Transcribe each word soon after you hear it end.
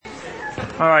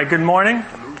All right, good morning.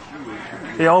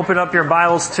 You open up your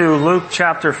Bibles to Luke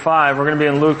chapter 5. We're going to be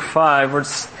in Luke 5.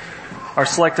 Our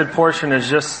selected portion is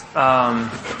just, is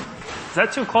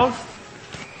that too close?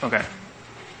 Okay.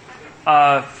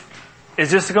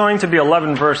 It's just going to be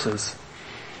 11 verses.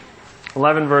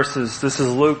 11 verses. This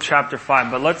is Luke chapter 5.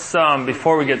 But let's,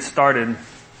 before we get started,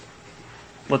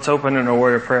 let's open in a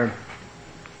word of prayer.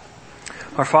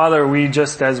 Our Father,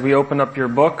 as we open up your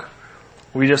book,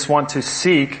 we just want to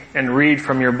seek and read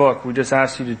from your book. We just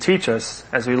ask you to teach us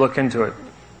as we look into it.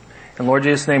 In Lord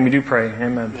Jesus' name we do pray.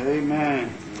 Amen.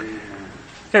 Amen.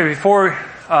 Okay, before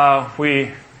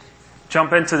we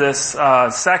jump into this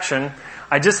section,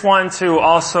 I just wanted to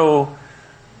also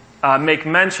make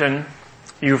mention,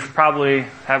 you probably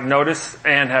have noticed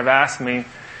and have asked me,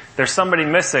 there's somebody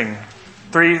missing.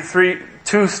 Two-thirds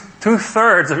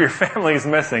of your family is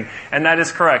missing. And that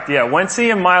is correct. Yeah,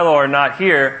 Wency and Milo are not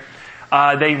here.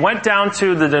 They went down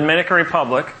to the Dominican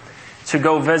Republic to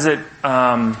go visit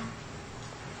her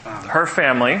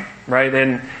family, right?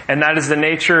 And that is the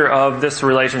nature of this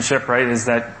relationship, right? Is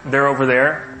that they're over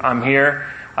there, I'm here.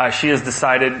 She has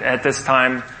decided at this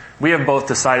time, we have both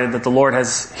decided that the Lord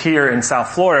has here in South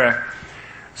Florida.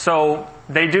 So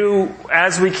they do,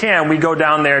 as we can, we go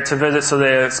down there to visit so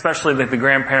especially that the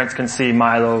grandparents can see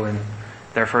Milo and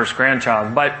their first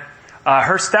grandchild. But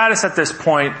her status at this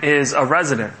point is a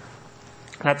resident.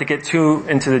 Not to get too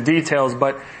into the details,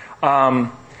 but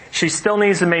she still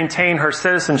needs to maintain her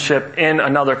citizenship in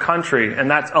another country, and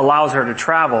that allows her to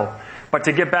travel. But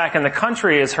to get back in the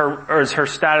country is her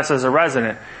status as a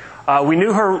resident. We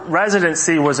knew her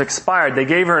residency was expired. They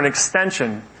gave her an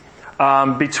extension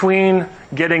between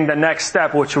getting the next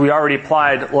step, which we already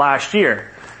applied last year.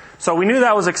 So we knew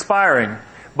that was expiring.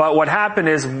 But what happened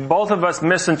is both of us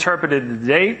misinterpreted the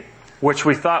date, which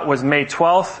we thought was May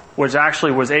 12th, which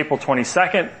actually was April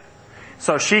 22nd.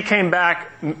 So she came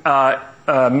back May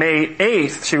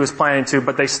 8th, she was planning to,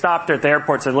 but they stopped her at the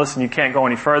airport and said, listen, you can't go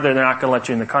any further, they're not going to let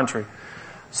you in the country.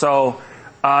 So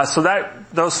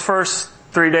those first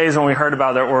 3 days when we heard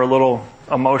about it were a little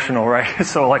emotional, right?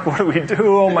 So like, what do we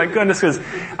do? Oh my goodness, because,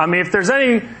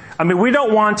 we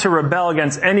don't want to rebel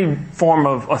against any form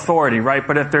of authority, right?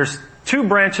 But if there's two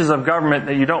branches of government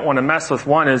that you don't want to mess with,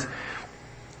 one is,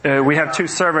 we have two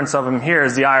servants of them here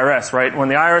is the IRS, right? When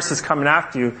the IRS is coming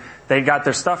after you, they got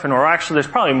their stuff in, or actually there's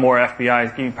probably more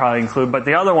FBI you probably include, but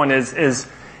the other one is the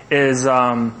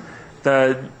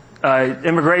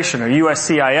immigration or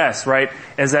USCIS, right?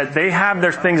 Is that they have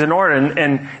their things in order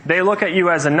and they look at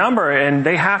you as a number and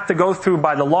they have to go through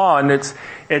by the law and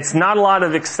it's not a lot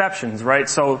of exceptions, right?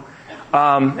 So,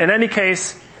 in any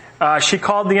case, she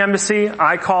called the embassy,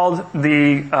 I called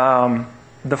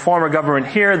the former government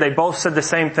here. They both said the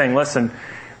same thing. Listen,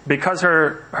 because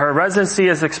her residency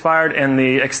is expired and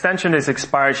the extension is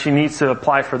expired, she needs to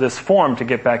apply for this form to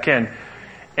get back in.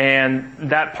 And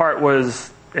that part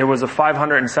was a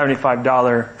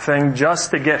 $575 thing just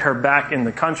to get her back in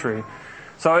the country.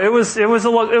 So it was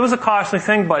a costly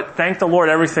thing, but thank the Lord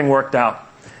everything worked out.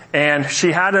 And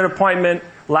she had an appointment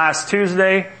last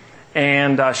Tuesday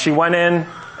and she went in,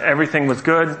 everything was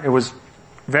good. It was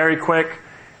very quick.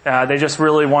 They just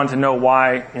really wanted to know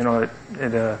why,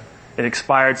 it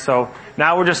expired. So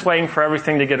now we're just waiting for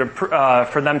everything to get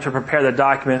for them to prepare the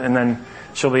document, and then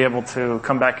she'll be able to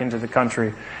come back into the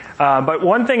country. But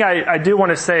one thing I do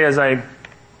want to say as I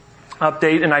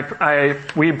update, and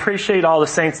we appreciate all the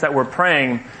saints that we're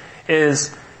praying,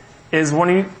 is when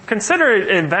you consider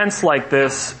events like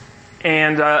this,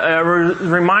 and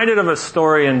reminded of a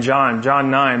story in John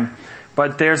 9.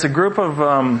 But there's a group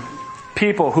of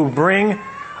people who bring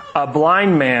a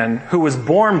blind man who was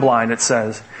born blind, it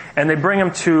says, and they bring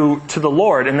him to the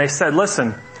Lord, and they said,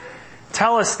 listen,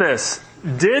 tell us this,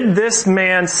 did this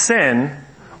man sin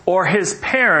or his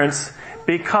parents?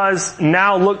 Because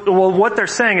now look, what they're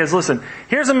saying is, listen,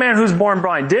 here's a man who's born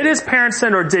blind. Did his parents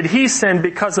sin or did he sin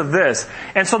because of this?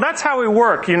 And so that's how we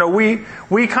work.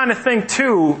 We kind of think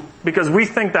too, because we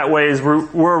think that way is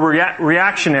we're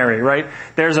reactionary, right?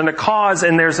 There's a cause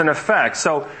and there's an effect.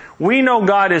 So we know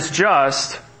God is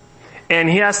just and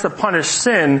he has to punish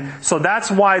sin. So that's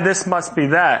why this must be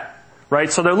that, right?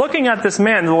 So they're looking at this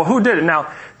man. Well, who did it?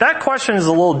 Now that question is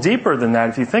a little deeper than that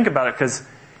if you think about it, because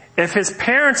if his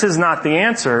parents is not the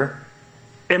answer,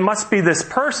 it must be this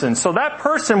person. So that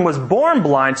person was born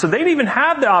blind, so they didn't even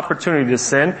have the opportunity to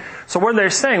sin. So what they're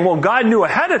saying, well, God knew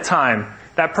ahead of time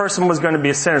that person was going to be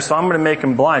a sinner, so I'm going to make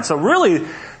him blind. So really,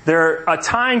 they're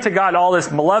tying to God all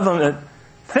this malevolent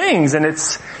things,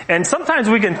 and sometimes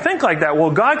we can think like that.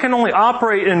 Well, God can only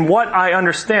operate in what I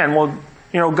understand. Well,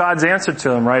 God's answer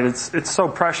to him, right? It's so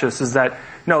precious, is that,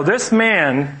 no, this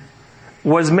man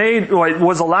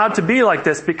was allowed to be like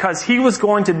this because he was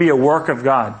going to be a work of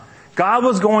God. God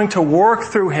was going to work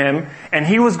through him, and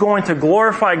he was going to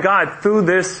glorify God through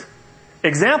this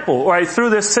example, right? Through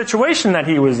this situation that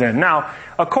he was in. Now,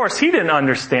 of course, he didn't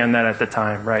understand that at the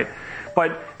time, right?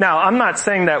 But now, I'm not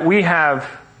saying that we have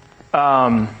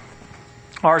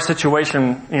our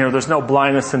situation, there's no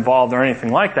blindness involved or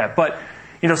anything like that. But,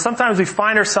 sometimes we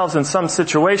find ourselves in some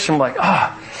situation like,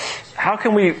 how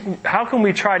can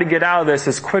we try to get out of this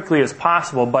as quickly as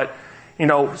possible? But,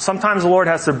 sometimes the Lord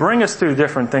has to bring us through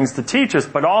different things to teach us,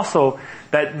 but also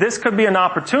that this could be an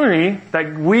opportunity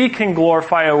that we can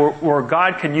glorify or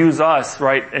God can use us,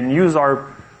 right? And use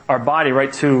our body,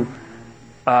 right? To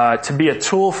be a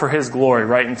tool for His glory,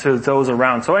 right? And to those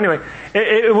around. So anyway,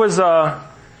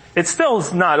 it still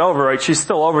is not over, right? She's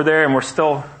still over there and we're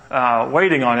still,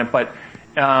 waiting on it, but,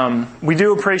 we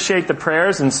do appreciate the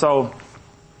prayers, and so,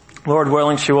 Lord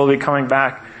willing, she will be coming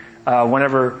back,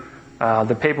 whenever,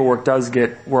 the paperwork does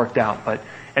get worked out. But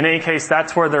in any case,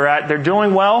 that's where they're at. They're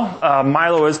doing well.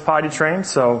 Milo is potty trained,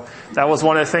 so that was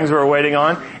one of the things we were waiting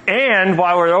on. And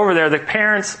while we're over there, the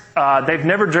parents, they've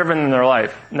never driven in their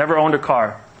life, never owned a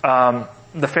car.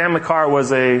 The family car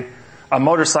was a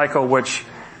motorcycle, which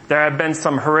there have been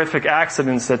some horrific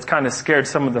accidents that's kind of scared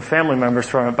some of the family members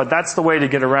from it, but that's the way to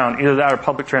get around, either that or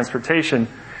public transportation.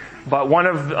 But one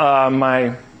of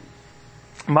my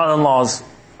mother-in-law's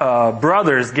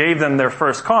brothers gave them their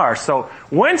first car. So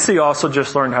Wincy also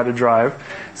just learned how to drive.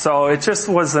 So it just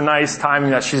was a nice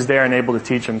timing that she's there and able to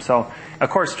teach him. So, of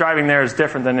course, driving there is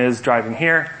different than it is driving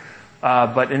here.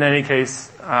 But in any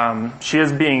case, she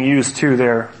is being used too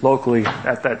there locally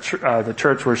at that the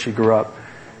church where she grew up.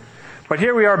 But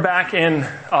here we are back in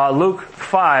Luke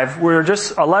 5. We're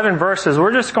just 11 verses.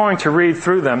 We're just going to read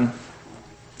through them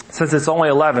since it's only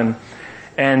 11.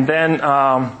 And then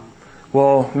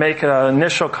we'll make an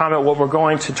initial comment what we're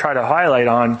going to try to highlight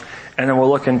on, and then we'll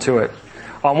look into it.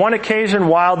 On one occasion,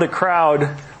 while the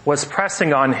crowd was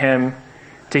pressing on him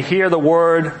to hear the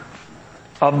word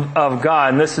of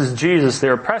God, and this is Jesus, they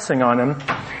were pressing on him,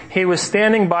 he was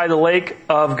standing by the lake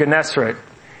of Gennesaret,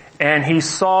 and he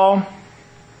saw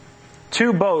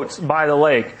 2 boats by the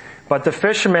lake, but the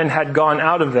fishermen had gone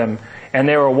out of them, and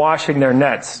they were washing their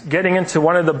nets. Getting into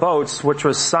one of the boats, which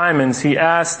was Simon's, they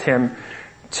asked him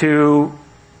to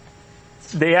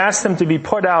be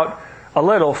put out a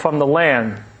little from the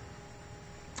land.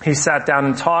 He sat down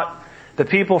and taught the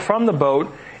people from the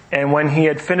boat, and when he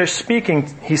had finished speaking,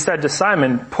 he said to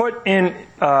Simon, put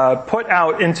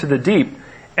out into the deep,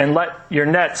 and let your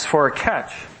nets for a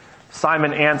catch.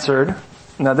 Simon answered,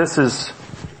 now this is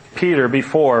Peter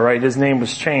before, right? His name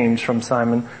was changed from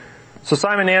Simon. So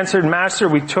Simon answered, Master,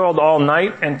 we toiled all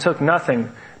night and took nothing,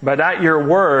 but at your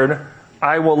word,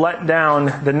 I will let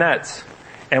down the nets.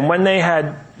 And when they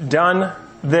had done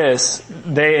this,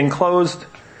 they enclosed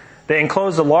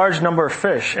a large number of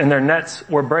fish, and their nets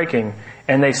were breaking.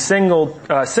 And they signaled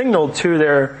to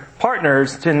their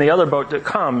partners in the other boat to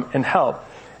come and help.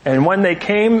 And when they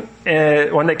came,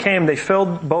 they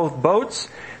filled both boats,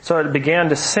 so it began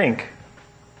to sink.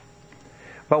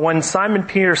 But when Simon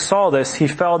Peter saw this, he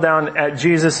fell down at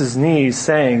Jesus' knees,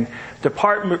 saying,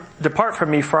 Depart from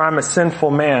me, for I am a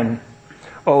sinful man,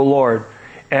 O Lord.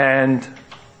 And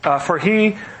for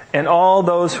he and all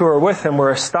those who were with him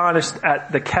were astonished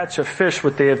at the catch of fish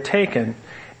which they have taken.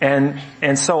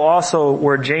 And so also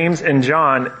were James and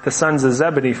John, the sons of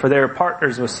Zebedee, for they were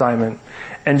partners with Simon.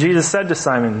 And Jesus said to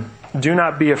Simon, Do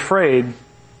not be afraid.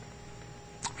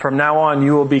 From now on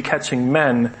you will be catching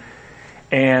men.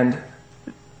 And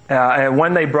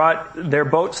when they brought their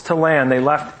boats to land, they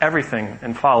left everything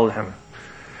and followed him.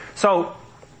 So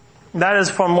that is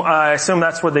from, I assume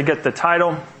that's where they get the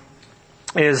title,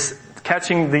 is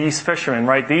catching these fishermen,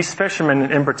 right? These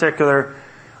fishermen in particular,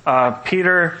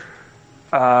 Peter,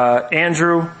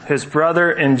 Andrew, his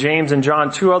brother, and James and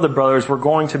John, 2 other brothers, were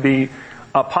going to be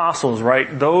apostles,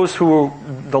 right? Those who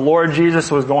the Lord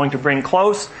Jesus was going to bring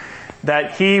close,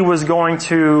 that he was going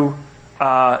to,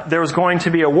 there was going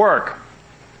to be a work.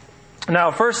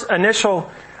 Now, first initial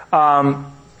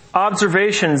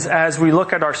observations as we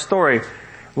look at our story.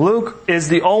 Luke is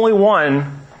the only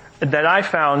one that I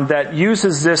found that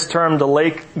uses this term, the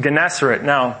Lake Gennesaret.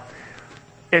 Now,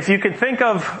 if you could think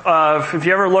of if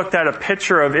you ever looked at a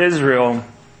picture of Israel,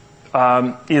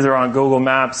 either on Google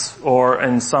Maps or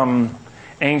in some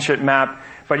ancient map,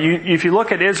 but if you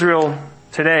look at Israel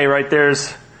today, right,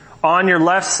 there's on your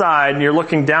left side, you're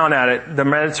looking down at it, the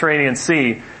Mediterranean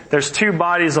Sea. There's 2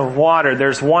 bodies of water.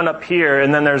 There's one up here,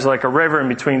 and then there's like a river in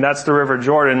between. That's the River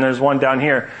Jordan. There's one down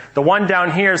here. The one down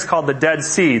here is called the Dead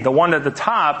Sea. The one at the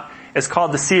top is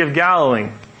called the Sea of Galilee.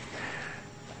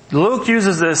 Luke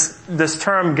uses this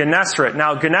term Gennesaret.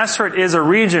 Now, Gennesaret is a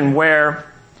region where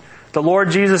the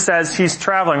Lord Jesus, as He's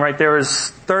traveling, right, there was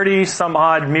 30 some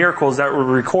odd miracles that were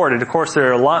recorded. Of course, there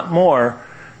are a lot more,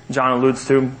 John alludes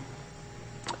to.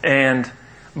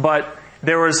 But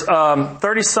there was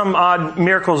 30 some odd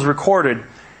miracles recorded.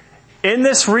 In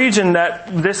this region that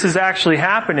this is actually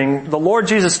happening, the Lord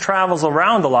Jesus travels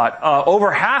around a lot.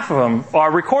 Over half of them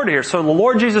are recorded here. So the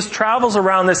Lord Jesus travels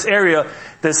around this area,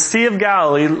 the Sea of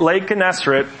Galilee, Lake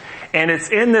Gennesaret, and it's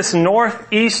in this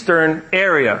northeastern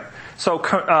area. So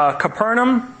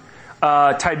Capernaum,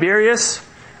 Tiberias,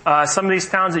 some of these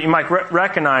towns that you might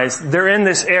recognize, they're in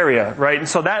this area, right? And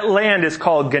so that land is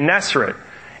called Gennesaret,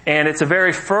 and it's a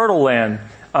very fertile land.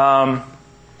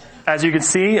 As you can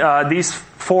see, these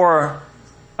four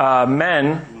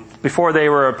men, before they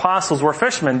were apostles, were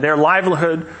fishermen. Their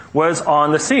livelihood was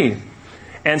on the sea.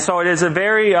 And so it is a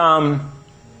very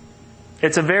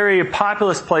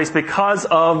populous place because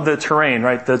of the terrain,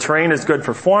 right? The terrain is good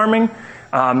for farming.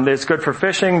 It's good for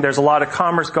fishing. There's a lot of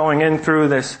commerce going in through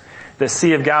the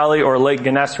Sea of Galilee or Lake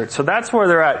Gennesaret. So that's where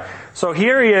they're at. So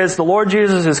here He is. The Lord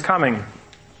Jesus is coming.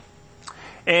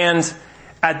 And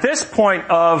at this point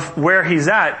of where He's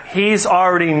at, He's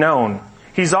already known.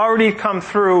 He's already come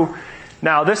through.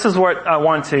 Now, this is what I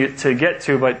want to get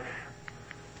to, but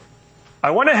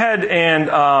I went ahead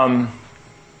and,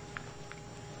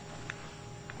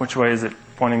 which way is it?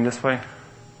 Pointing this way?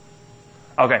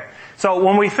 Okay. So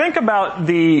when we think about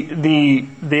the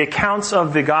accounts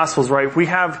of the Gospels, right, we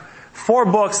have 4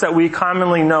 books that we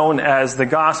commonly known as the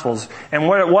Gospels. And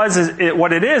what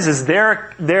it is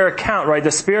their account, right? The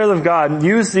Spirit of God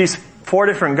used these 4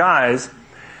 different guys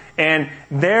and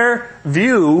their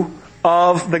view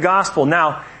of the Gospel.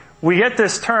 Now, we get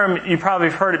this term, you probably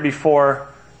have heard it before,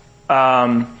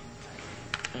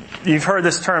 you've heard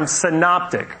this term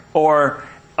synoptic, or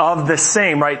of the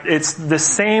same, right? It's the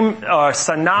same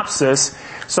synopsis.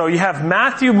 So you have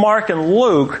Matthew, Mark, and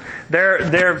Luke.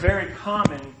 They're very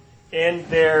common in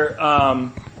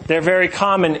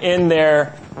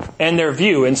their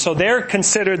view, and so they're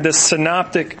considered the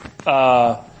synoptic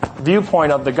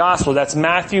viewpoint of the gospel. That's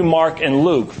Matthew, Mark, and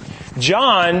Luke.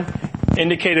 John,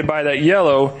 indicated by that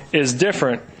yellow, is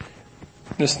different.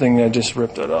 This thing, I just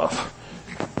ripped it off.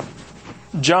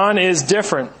 John is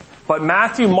different, but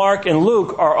Matthew, Mark, and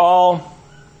Luke are all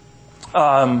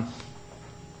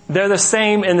they're the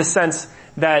same in the sense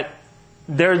that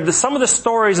some of the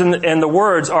stories and the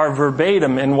words are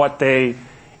verbatim in what they,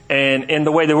 and in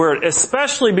the way they were,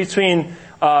 especially between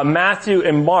Matthew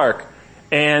and Mark.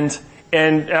 And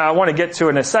I want to get to it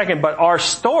in a second, but our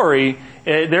story,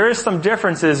 there is some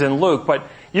differences in Luke, but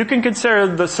you can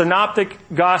consider the synoptic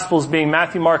gospels being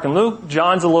Matthew, Mark, and Luke.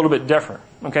 John's a little bit different.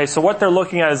 Okay, so what they're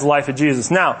looking at is the life of Jesus.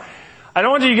 Now, I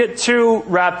don't want you to get too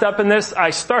wrapped up in this. I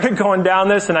started going down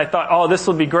this and I thought, oh, this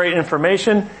will be great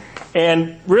information.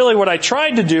 And really what I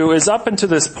tried to do is up until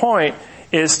this point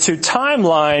is to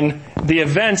timeline the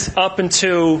events up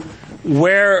into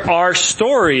where our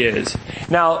story is.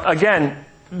 Now, again,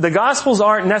 the Gospels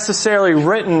aren't necessarily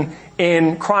written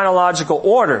in chronological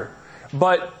order,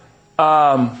 but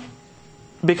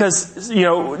because,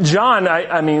 John,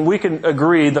 I mean, we can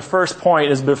agree the first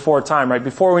point is before time, right?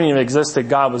 Before we even existed,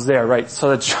 God was there, right? So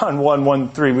that John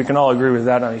 1:1-3, we can all agree with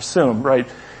that, I assume, right?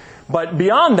 But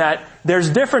beyond that, there's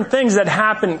different things that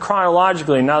happen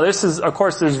chronologically. Now this is, of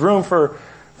course, there's room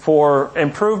for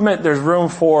improvement, there's room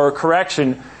for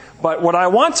correction. But what I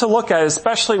want to look at,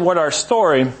 especially what our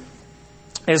story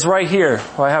is right here.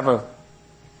 Well, I have a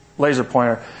laser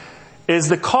pointer. Is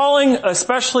the calling,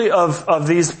 especially of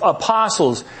these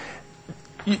apostles.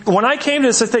 When I came to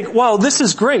this, I think, wow, this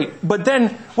is great. But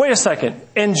then, wait a second.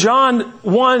 In John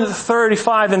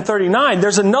 1:35 and 39,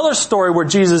 there's another story where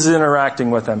Jesus is interacting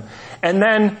with them. And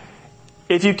then,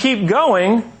 if you keep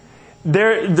going,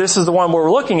 this is the one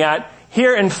we're looking at.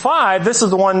 Here in 5, this is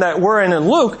the one that we're in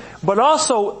Luke, but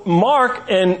also Mark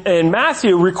and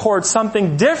Matthew record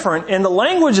something different, and the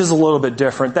language is a little bit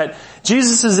different, that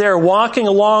Jesus is there walking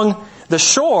along the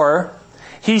shore,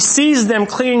 He sees them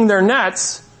cleaning their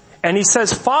nets, and He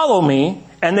says, follow me,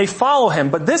 and they follow Him.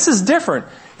 But this is different.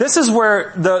 This is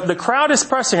where the crowd is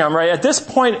pressing on, right? At this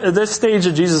point, at this stage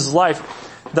of Jesus' life,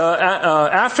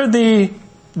 after the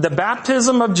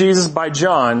baptism of Jesus by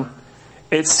John,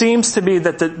 it seems to be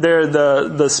that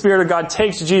the Spirit of God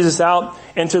takes Jesus out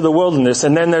into the wilderness,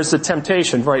 and then there's the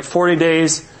temptation, right? 40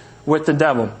 days with the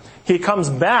devil. He comes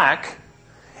back,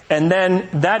 and then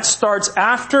that starts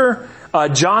after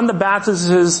John the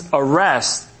Baptist's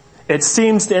arrest. It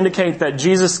seems to indicate that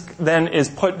Jesus then is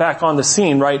put back on the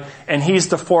scene, right? And He's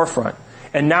the forefront.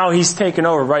 and now he's taken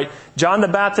over, right? John the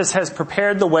Baptist has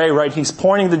prepared the way, right? He's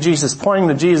pointing to Jesus.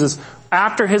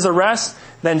 After his arrest,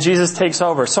 then Jesus takes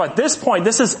over. So at this point,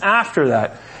 this is after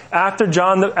that. After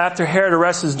Herod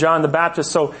arrests John the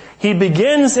Baptist. So he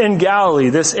begins in Galilee,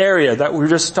 this area that we were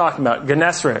just talking about,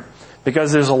 Gennesaret,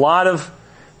 because it's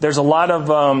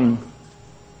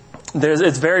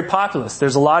very populous.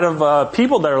 There's a lot of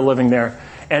people that are living there.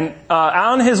 And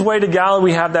on his way to Galilee,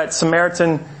 we have that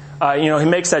Samaritan, he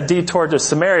makes that detour to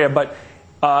Samaria. But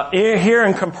here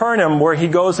in Capernaum, where he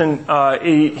goes and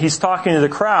he's talking to the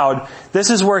crowd, this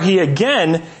is where he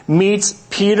again meets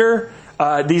Peter,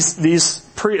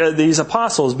 these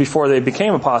apostles before they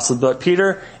became apostles. But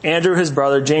Peter, Andrew, his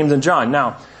brother, James, and John.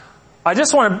 Now, I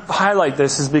just want to highlight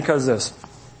this is because this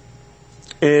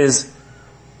is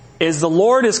the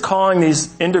Lord is calling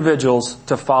these individuals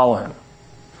to follow him.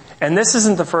 And this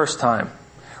isn't the first time,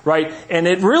 right? And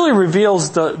it really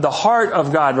reveals the heart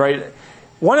of God, right?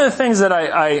 One of the things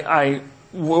that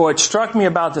what struck me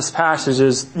about this passage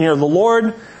is, the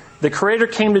Lord, the Creator,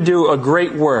 came to do a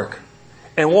great work.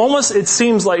 And almost it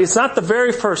seems like it's not the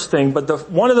very first thing, but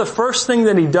one of the first things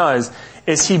that he does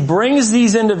is he brings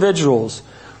these individuals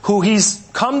who he's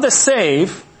come to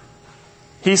save.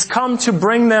 He's come to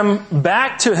bring them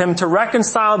back to him, to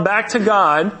reconcile back to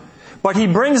God, but he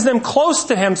brings them close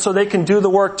to him so they can do the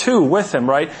work too with him,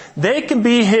 right? They can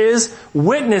be his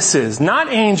witnesses, not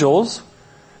angels,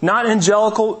 not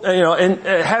angelical, in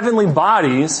heavenly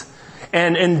bodies,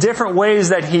 and in different ways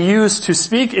that he used to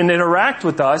speak and interact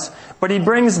with us, but he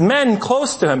brings men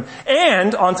close to him.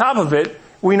 And on top of it,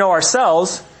 we know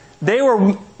ourselves, they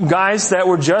were guys that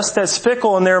were just as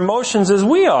fickle in their emotions as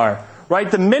we are. Right?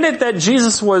 The minute that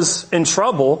Jesus was in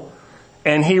trouble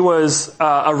and he was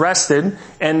arrested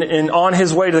and on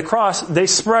his way to the cross, they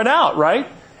spread out, right?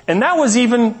 And that was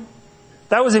even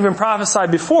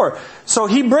prophesied before. So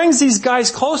he brings these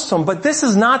guys close to him, but this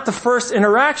is not the first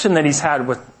interaction that he's had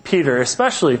with Peter,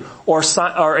 especially,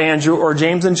 or Andrew, or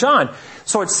James and John.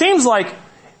 So it seems like,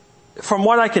 from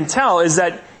what I can tell, is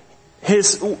that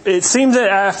it seems that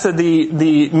after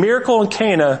the miracle in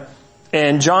Cana,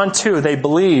 in John 2, they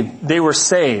believed, they were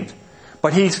saved.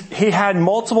 But he had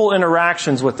multiple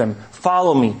interactions with them.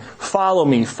 Follow me, follow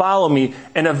me, follow me.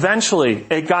 And eventually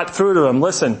it got through to them.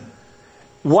 Listen,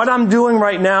 what I'm doing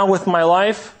right now with my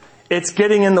life, it's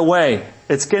getting in the way.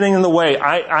 It's getting in the way.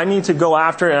 I need to go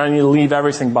after it and I need to leave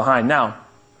everything behind. Now,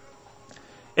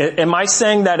 am I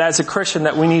saying that as a Christian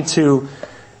that we need to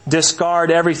discard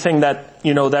everything that,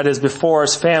 that is before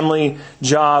us, family,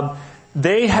 job?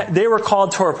 They were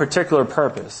called to a particular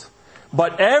purpose.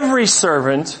 But every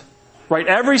servant, right,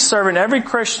 every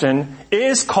Christian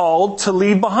is called to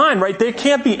leave behind, right? There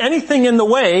can't be anything in the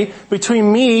way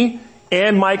between me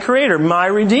and my Creator, my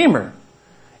Redeemer.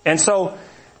 And so,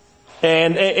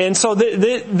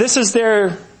 this is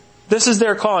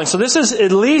their calling. So this is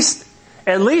at least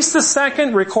the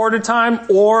second recorded time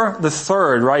or the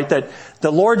third, right? That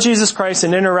the Lord Jesus Christ,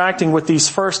 in interacting with these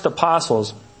first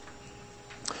apostles.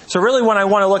 So really what I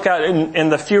want to look at in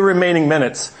the few remaining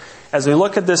minutes as we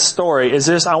look at this story is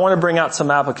I want to bring out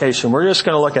some application. We're just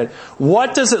going to look at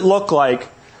what does it look like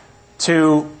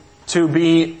to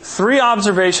be three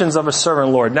observations of a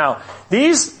servant Lord. Now,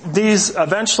 these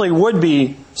eventually would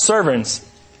be servants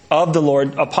of the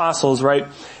Lord, apostles, right?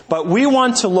 But we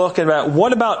want to look at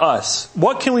what about us?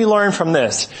 What can we learn from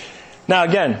this? Now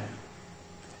again,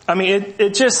 I mean,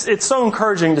 it's so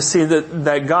encouraging to see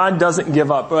that God doesn't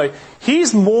give up. Right?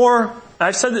 He's more,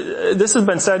 I've said, this has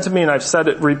been said to me and I've said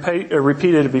it,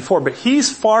 repeated it before, but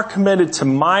He's far committed to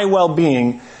my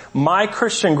well-being, my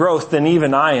Christian growth than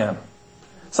even I am.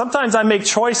 Sometimes I make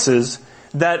choices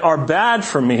that are bad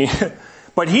for me,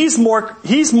 but He's more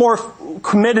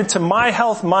committed to my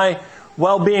health, my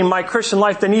well-being, my Christian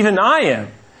life than even I am.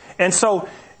 And so,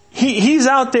 He's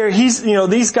out there,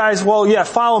 these guys, well, yeah,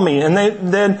 follow me. And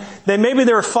maybe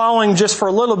they were following just for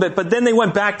a little bit, but then they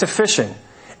went back to fishing.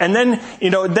 And then,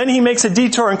 then he makes a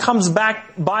detour and comes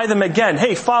back by them again.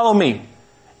 Hey, follow me.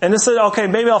 And they said, okay,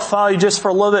 maybe I'll follow you just for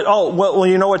a little bit. Oh, well,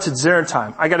 you know what? It's dinner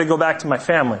time. I gotta go back to my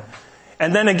family.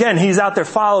 And then again, he's out there,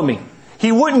 follow me.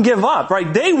 He wouldn't give up,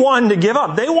 right? They wanted to give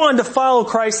up. They wanted to follow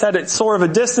Christ at sort of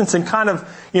a distance and kind of,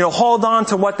 hold on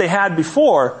to what they had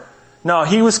before. No,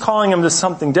 He was calling them to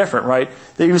something different, right?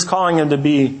 He was calling them to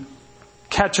be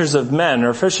catchers of men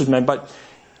or fishermen, but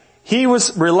He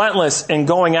was relentless in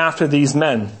going after these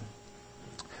men.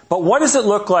 But what does it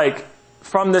look like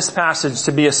from this passage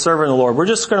to be a servant of the Lord? We're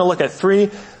just going to look at three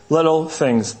little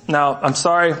things. Now, I'm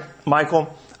sorry,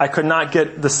 Michael, I could not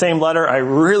get the same letter. I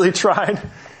really tried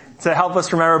to help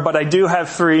us remember, but I do have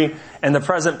three in the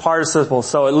present participle.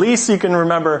 So at least you can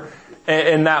remember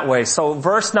in that way. So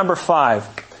verse number 5.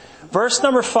 Verse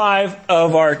number 5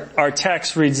 of our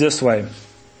text reads this way.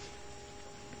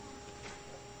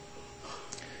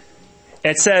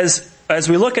 It says, as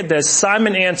we look at this,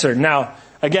 Simon answered. Now,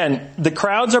 again, the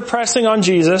crowds are pressing on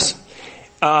Jesus.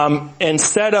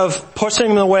 Instead of pushing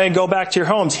them away and go back to your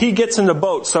homes, he gets in the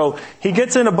boat. So he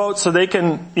gets in a boat so they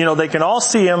can all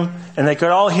see him and they could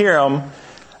all hear him.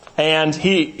 And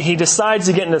he decides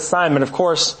to get into Simon. Of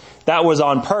course, that was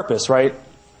on purpose, right?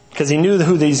 Because he knew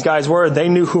who these guys were. They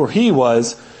knew who he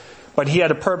was, but he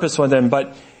had a purpose with them.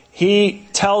 But he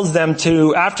tells them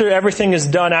to, after everything is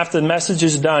done, after the message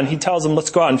is done, he tells them,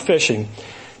 let's go out and fishing.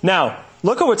 Now,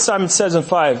 look at what Simon says in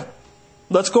 5.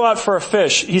 Let's go out for a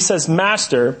fish. He says,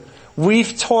 Master,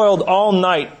 we've toiled all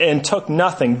night and took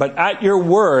nothing, but at your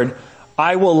word,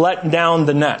 I will let down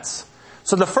the nets.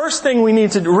 So the first thing we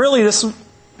need to really,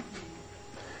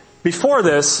 before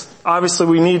this, obviously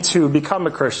we need to become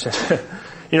a Christian.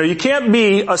 You can't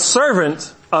be a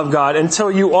servant of God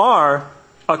until you are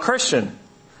a Christian,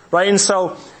 right? And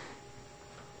so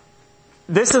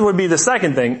this would be the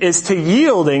second thing, is to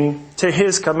yielding to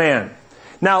his command.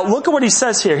 Now, look at what he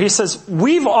says here. He says,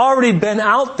 we've already been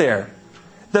out there.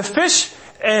 The fish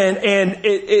and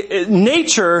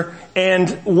nature and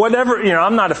whatever,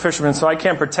 I'm not a fisherman, so I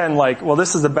can't pretend like, well,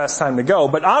 this is the best time to go.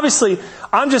 But obviously,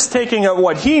 I'm just taking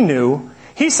what he knew.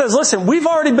 He says, listen, we've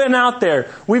already been out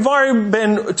there. We've already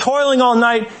been toiling all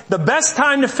night. The best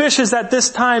time to fish is at this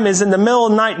time, is in the middle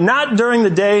of the night, not during the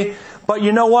day. But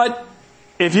you know what?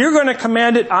 If you're going to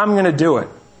command it, I'm going to do it.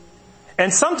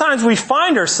 And sometimes we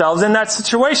find ourselves in that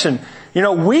situation.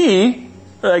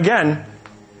 Again,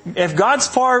 if God's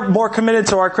far more committed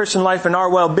to our Christian life and our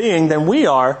well-being than we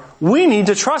are, we need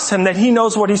to trust him that he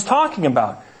knows what he's talking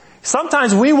about.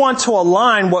 Sometimes we want to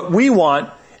align what we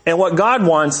want and what God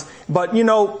wants, but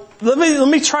let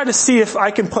me try to see if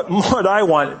I can put what I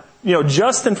want,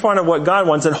 just in front of what God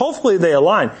wants, and hopefully they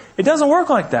align. It doesn't work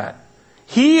like that.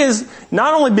 He is,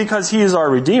 not only because he is our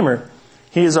Redeemer,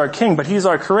 he is our King, but he's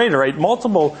our Creator, right?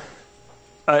 Multiple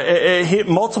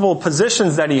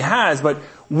positions that he has, but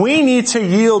we need to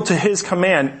yield to his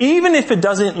command, even if it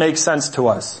doesn't make sense to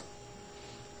us.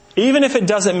 Even if it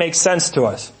doesn't make sense to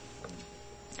us.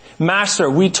 Master,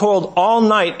 we toiled all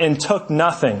night and took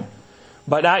nothing,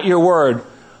 but at your word,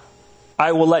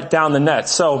 I will let down the net.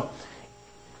 So,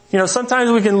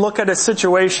 sometimes we can look at a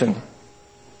situation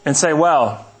and say,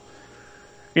 well,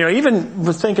 even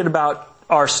we're thinking about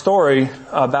our story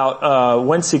about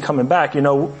Wincy coming back,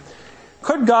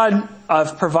 could God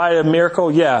have provided a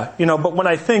miracle? Yeah. But when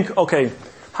I think, okay,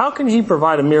 how can he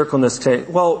provide a miracle in this case?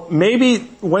 Well, maybe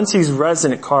Wincy's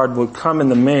resident card would come in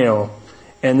the mail,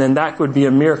 and then that would be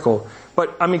a miracle.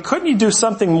 But, couldn't he do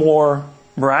something more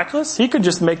miraculous? He could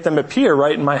just make them appear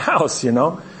right in my house,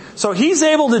 So he's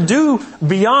able to do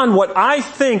beyond what I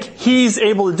think he's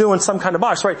able to do in some kind of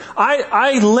box, right?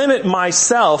 I limit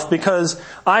myself because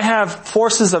I have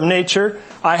forces of nature.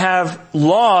 I have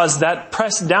laws that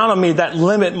press down on me that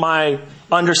limit my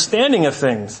understanding of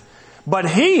things. But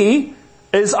he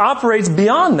operates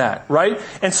beyond that, right?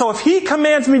 And so if he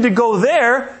commands me to go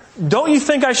there, don't you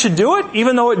think I should do it,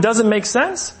 even though it doesn't make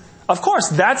sense? Of course,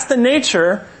 that's the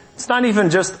nature. It's not even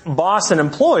just boss and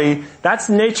employee. That's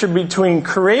the nature between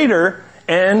creator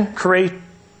and creation.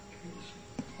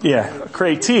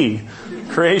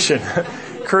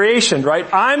 Creation,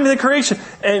 right? I'm the creation.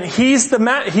 And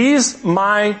he's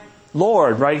my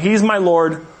Lord, right? He's my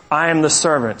Lord. I am the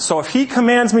servant. So if he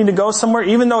commands me to go somewhere,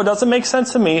 even though it doesn't make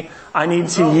sense to me, I need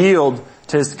to yield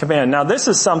to his command. Now this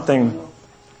is something,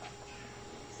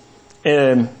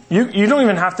 you don't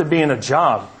even have to be in a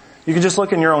job. You can just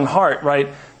look in your own heart, right?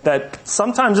 That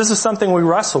sometimes this is something we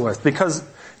wrestle with because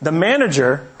the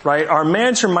manager, right? Our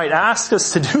manager might ask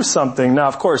us to do something. Now,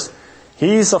 of course,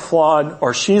 he's a flawed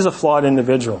or she's a flawed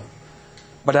individual.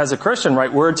 But as a Christian,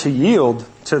 right, we're to yield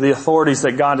to the authorities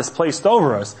that God has placed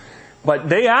over us. But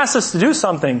they ask us to do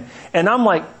something and I'm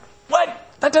like, what?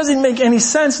 That doesn't make any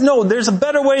sense. No, there's a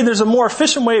better way. There's a more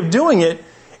efficient way of doing it.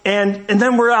 And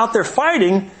then we're out there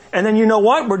fighting. And then you know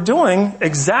what? We're doing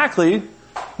exactly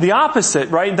the opposite,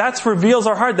 right? That reveals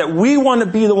our heart that we want to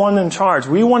be the one in charge.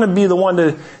 We want to be the one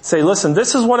to say, listen,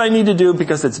 this is what I need to do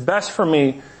because it's best for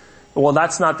me. Well,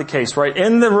 that's not the case, right?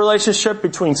 In the relationship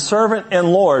between servant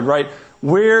and Lord, right?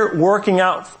 We're working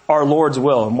out our Lord's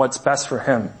will and what's best for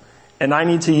him. And I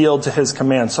need to yield to his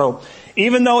command. So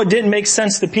even though it didn't make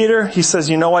sense to Peter, he says,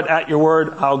 you know what? At your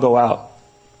word, I'll go out.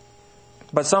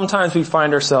 But sometimes we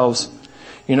find ourselves,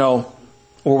 where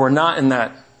we're not in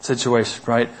that situation,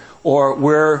 right? Or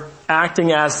we're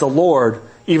acting as the Lord,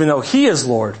 even though he is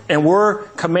Lord, and we're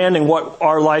commanding what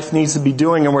our life needs to be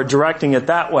doing and we're directing it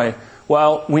that way.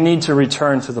 Well, we need to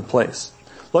return to the place.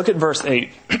 Look at verse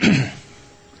 8.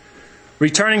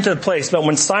 Returning to the place. But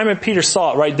when Simon Peter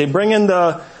saw it, right, they bring in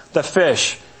the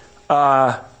fish.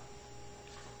 It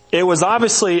was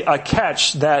obviously a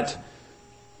catch that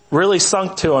really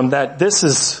sunk to him that this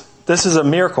is a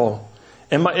miracle.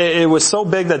 And it was so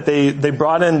big that they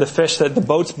brought in the fish that the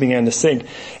boats began to sink.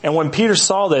 And when Peter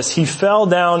saw this, he fell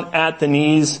down at the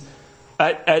knees.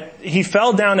 He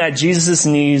fell down at Jesus'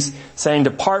 knees, saying,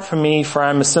 "Depart from me, for I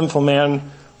am a sinful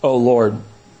man, O Lord."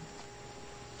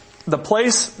 The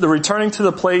returning to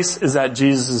the place is at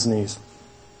Jesus' knees.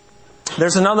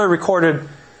 There's another recorded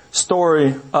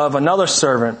story of another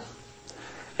servant,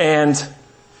 and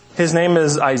his name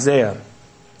is Isaiah.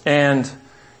 And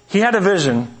he had a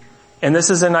vision, and this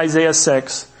is in Isaiah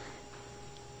 6.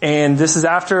 And this is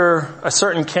after a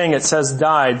certain king, it says,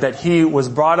 died, that he was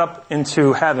brought up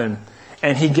into heaven.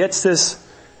 And he gets this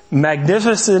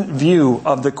magnificent view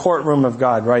of the courtroom of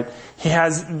God, right?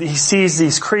 He sees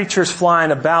these creatures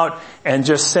flying about and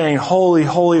just saying, "Holy,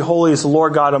 holy, holy is the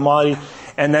Lord God Almighty."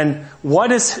 And then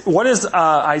what is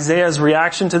Isaiah's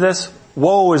reaction to this?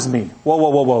 Woe is me. Whoa, whoa,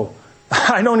 whoa, whoa.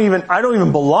 I don't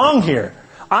even belong here.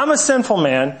 I'm a sinful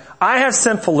man. I have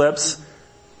sinful lips.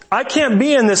 I can't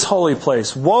be in this holy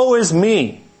place. Woe is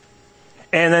me.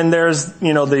 And then there's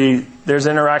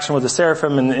interaction with the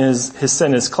seraphim, and his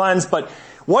sin is cleansed. But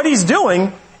what he's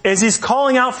doing is he's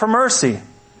calling out for mercy.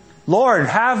 Lord,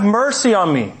 have mercy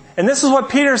on me. And this is what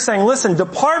Peter's saying. Listen,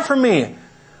 depart from me.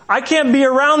 I can't be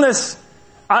around this.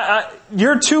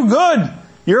 You're too good.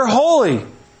 You're holy.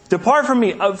 Depart from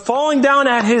me. Falling down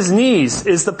at his knees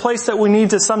is the place that we need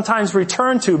to sometimes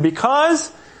return to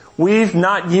because we've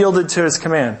not yielded to his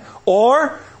command.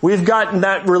 Or we've gotten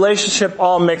that relationship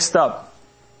all mixed up.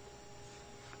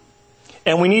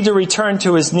 And we need to return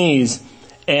to his knees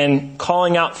and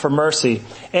calling out for mercy.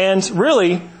 And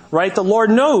really, right, the Lord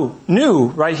knew,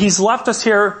 right? He's left us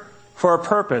here for a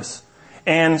purpose.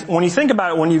 And when you think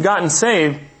about it, when you've gotten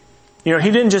saved, he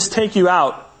didn't just take you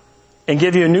out and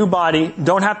give you a new body.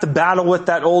 Don't have to battle with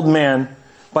that old man.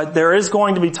 But there is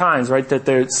going to be times, right, that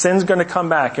the sin's going to come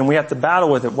back and we have to battle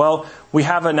with it. Well, we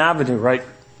have an avenue, right?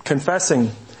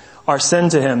 Confessing our sin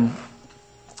to him.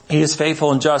 He is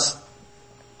faithful and just.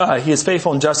 He is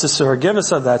faithful and justice to forgive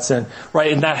us of that sin,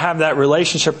 right? And have that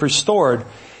relationship restored.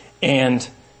 And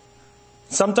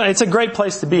sometimes it's a great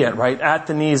place to be at, right? At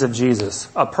the knees of Jesus.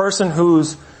 A person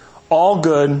who's all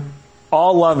good,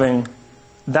 all loving,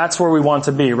 that's where we want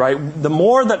to be, right? The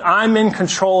more that I'm in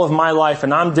control of my life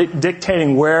and I'm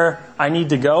dictating where I need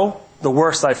to go, the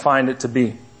worse I find it to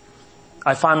be.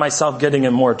 I find myself getting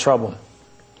in more trouble.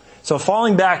 So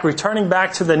falling back, returning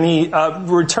to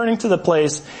the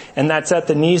place, and that's at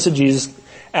the knees of Jesus,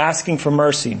 asking for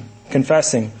mercy,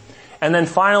 confessing. And then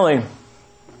finally,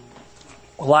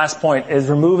 last point is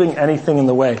removing anything in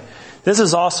the way. This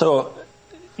is also,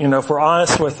 if we're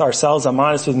honest with ourselves, I'm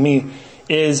honest with me,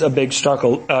 is a big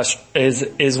struggle,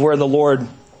 is where the Lord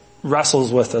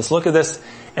wrestles with us. Look at this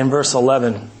in verse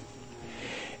 11.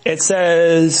 It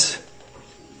says,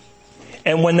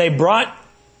 and when they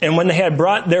had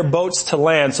brought their boats to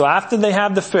land, so after they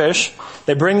have the fish,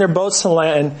 they bring their boats to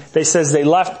land, they says they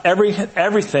left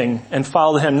everything and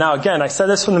followed him. Now again, I said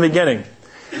this from the beginning.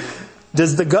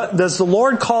 Does the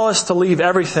Lord call us to leave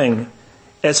everything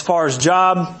as far as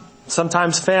job,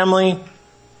 sometimes family,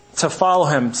 to follow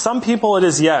him? Some people it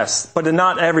is yes, but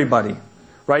not everybody,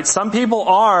 right? Some people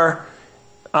are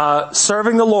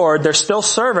serving the Lord, they're still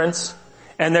servants,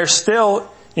 and they're still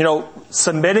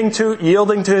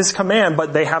yielding to his command,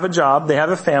 but they have a job, they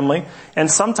have a family,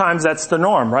 and sometimes that's the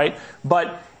norm, right?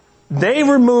 But they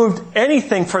removed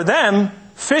anything for them.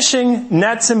 Fishing,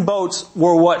 nets, and boats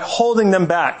were what holding them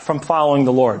back from following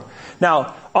the Lord.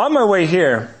 Now, on my way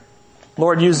here,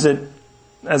 Lord used it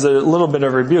as a little bit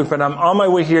of rebuke, but I'm on my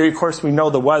way here. Of course, we know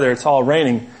the weather, it's all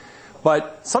raining.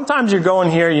 But sometimes you're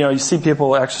going here, you see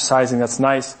people exercising, that's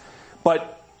nice.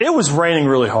 But it was raining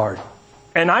really hard.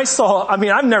 And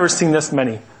I've never seen this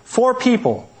many. 4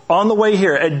 people on the way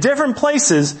here at different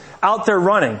places out there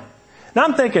running. Now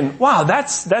I'm thinking, wow,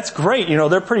 that's great.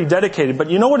 They're pretty dedicated. But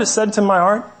you know what it said to my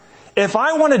heart? If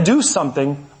I want to do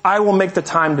something, I will make the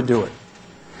time to do it.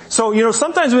 So,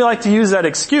 sometimes we like to use that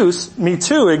excuse, me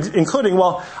too, including,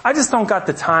 well, I just don't got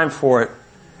the time for it.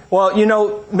 Well,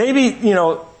 maybe,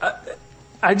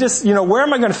 I just, where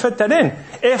am I going to fit that in?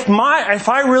 If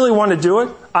I really want to do it,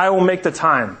 I will make the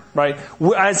time, right?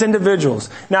 As individuals.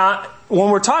 Now,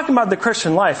 when we're talking about the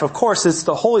Christian life, of course, it's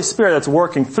the Holy Spirit that's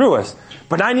working through us.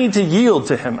 But I need to yield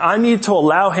to him. I need to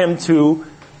allow him to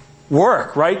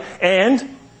work, right?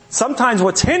 And sometimes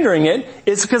what's hindering it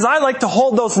is because I like to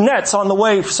hold those nets on the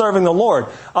way serving the Lord.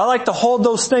 I like to hold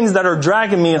those things that are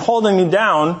dragging me and holding me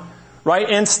down, right?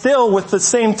 And still with the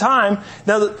same time.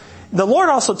 Now, the Lord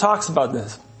also talks about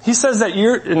this. He says that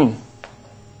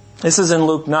this is in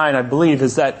Luke 9, I believe,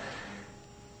 is that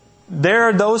there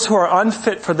are those who are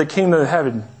unfit for the kingdom of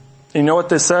heaven. You know what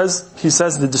this says? He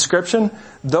says the description,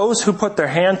 those who put their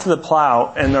hand to the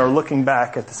plow and are looking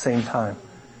back at the same time.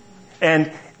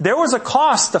 And there was a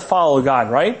cost to follow God,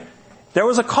 right? There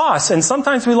was a cost. And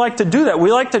sometimes we like to do that.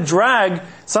 We like to drag.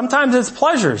 Sometimes it's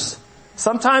pleasures.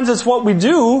 Sometimes it's what we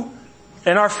do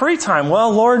in our free time.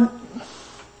 Well, Lord,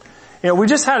 we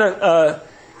just had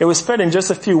it was fitting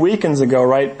just a few weekends ago,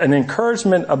 right? An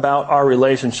encouragement about our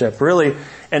relationship, really.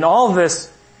 And all of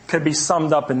this could be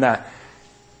summed up in that.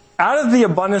 Out of the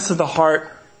abundance of the heart,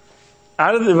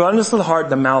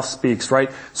 the mouth speaks,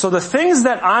 right? So the things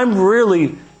that I'm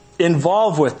really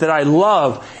involved with, that I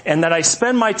love, and that I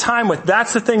spend my time with,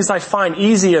 that's the things I find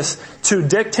easiest to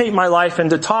dictate my life and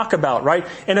to talk about, right?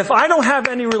 And if I don't have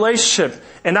any relationship,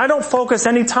 and I don't focus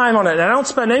any time on it, and I don't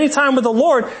spend any time with the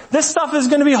Lord, this stuff is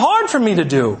going to be hard for me to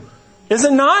do. Is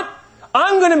it not?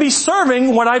 I'm going to be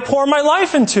serving what I pour my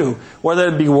life into, whether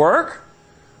it be work,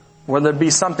 whether it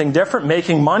be something different,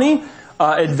 making money,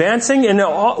 advancing,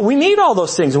 and we need all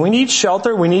those things. We need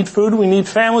shelter, we need food, we need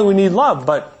family, we need love,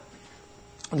 but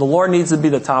the Lord needs to be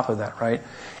the top of that, right?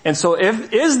 And so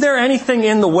is there anything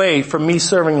in the way for me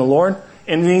serving the Lord?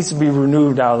 It needs to be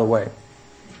removed out of the way.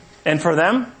 And for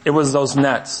them, it was those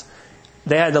nets.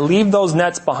 They had to leave those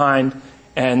nets behind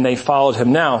and they followed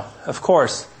him. Now, of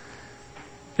course,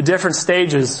 the different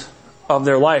stages of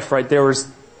their life, right? There was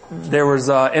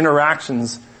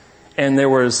interactions and there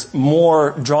was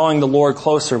more drawing the Lord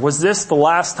closer. Was this the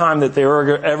last time that they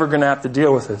were ever going to have to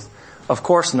deal with this? Of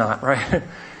course not, right?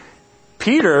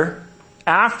 Peter,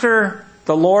 after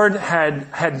the Lord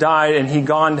had died and he'd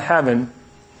gone to heaven,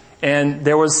 and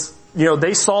there was,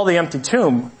 they saw the empty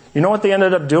tomb. You know what they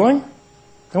ended up doing?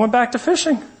 They went back to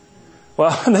fishing.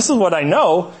 Well, this is what I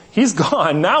know. He's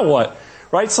gone. Now what?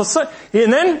 Right? So,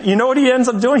 and then, you know what he ends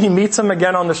up doing? He meets them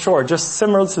again on the shore, just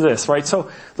similar to this, right?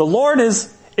 So the Lord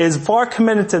is far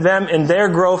committed to them in their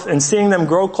growth and seeing them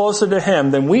grow closer to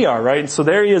him than we are, right? So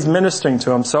there he is ministering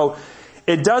to them. So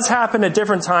it does happen at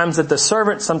different times that the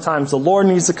servant, sometimes the Lord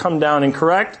needs to come down and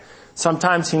correct.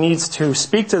 Sometimes he needs to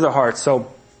speak to the heart.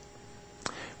 So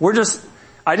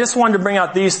I just wanted to bring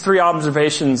out these three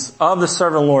observations of the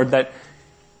servant Lord, that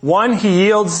one, he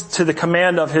yields to the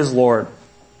command of his Lord.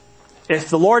 If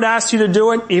the Lord asks you to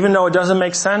do it, even though it doesn't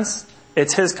make sense,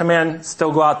 it's his command,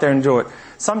 still go out there and do it.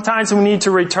 Sometimes we need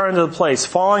to return to the place,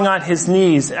 falling on his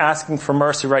knees, asking for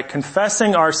mercy, right?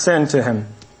 Confessing our sin to him.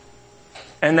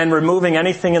 And then removing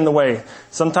anything in the way.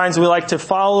 Sometimes we like to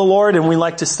follow the Lord and we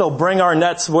like to still bring our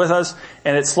nets with us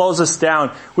and it slows us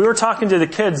down. We were talking to the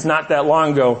kids not that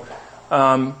long ago,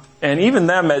 and even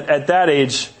them at that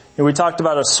age, we talked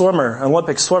about a swimmer, an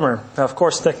Olympic swimmer. Now, of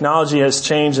course, technology has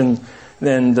changed and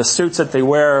then the suits that they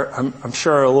wear, I'm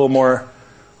sure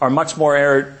are much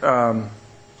more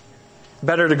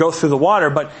better to go through the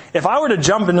water. But if I were to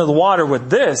jump into the water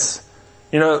with this,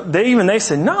 they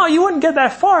said, no, you wouldn't get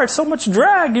that far. It's so much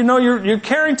drag. You're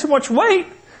carrying too much weight.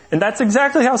 And that's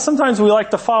exactly how sometimes we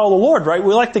like to follow the Lord, right?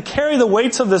 We like to carry the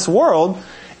weights of this world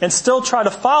and still try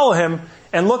to follow him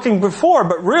and looking before.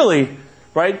 But really,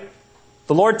 right,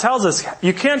 the Lord tells us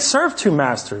you can't serve two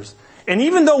masters. And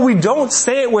even though we don't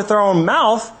say it with our own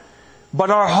mouth, but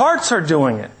our hearts are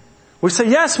doing it. We say,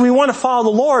 yes, we want to follow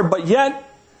the Lord, but yet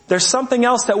there's something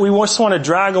else that we just want to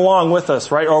drag along with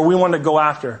us, right? Or we want to go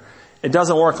after. It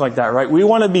doesn't work like that, right? We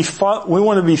want to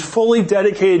be fully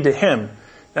dedicated to him.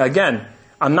 Now, again,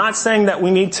 I'm not saying that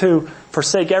we need to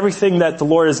forsake everything that the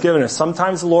Lord has given us.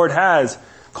 Sometimes the Lord has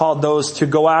called those to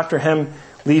go after him,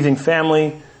 leaving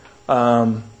family,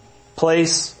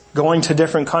 place, going to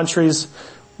different countries,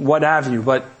 what have you.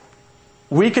 But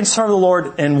we can serve the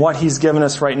Lord in what he's given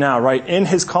us right now, right? In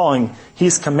his calling,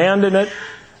 he's commanded it.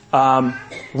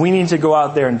 We need to go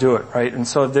out there and do it, right? And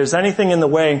so if there's anything in the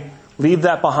way, leave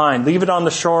that behind. Leave it on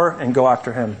the shore and go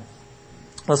after him.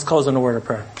 Let's close in a word of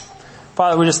prayer.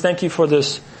 Father, we just thank you for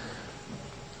this.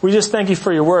 We just thank you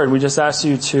for your word. We just ask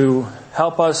you to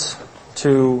help us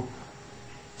to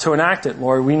enact it,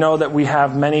 Lord. We know that we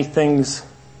have many things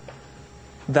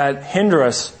that hinder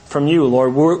us from you,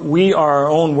 Lord. We are our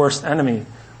own worst enemy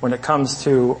when it comes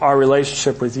to our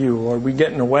relationship with you, Lord. We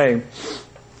get in the way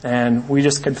and we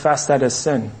just confess that as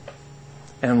sin.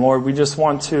 And Lord, we just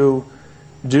want to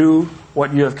do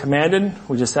what you have commanded.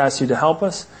 We just ask you to help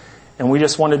us. And we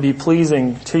just want to be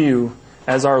pleasing to you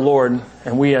as our Lord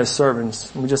and we as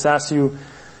servants. We just ask you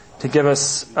to give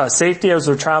us safety as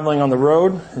we're traveling on the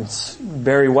road. It's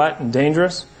very wet and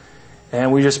dangerous.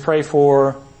 And we just pray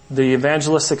for the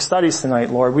evangelistic studies tonight,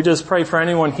 Lord. We just pray for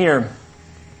anyone here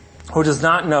who does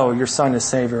not know your Son as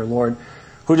Savior, Lord,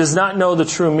 who does not know the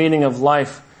true meaning of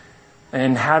life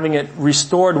and having it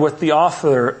restored with the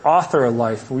author of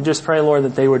life. We just pray, Lord,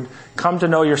 that they would come to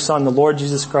know your Son, the Lord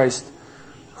Jesus Christ,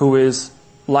 who is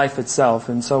life itself.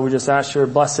 And so we just ask your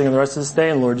blessing on the rest of this day.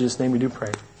 In Lord Jesus' name we do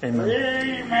pray. Amen.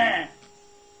 Amen.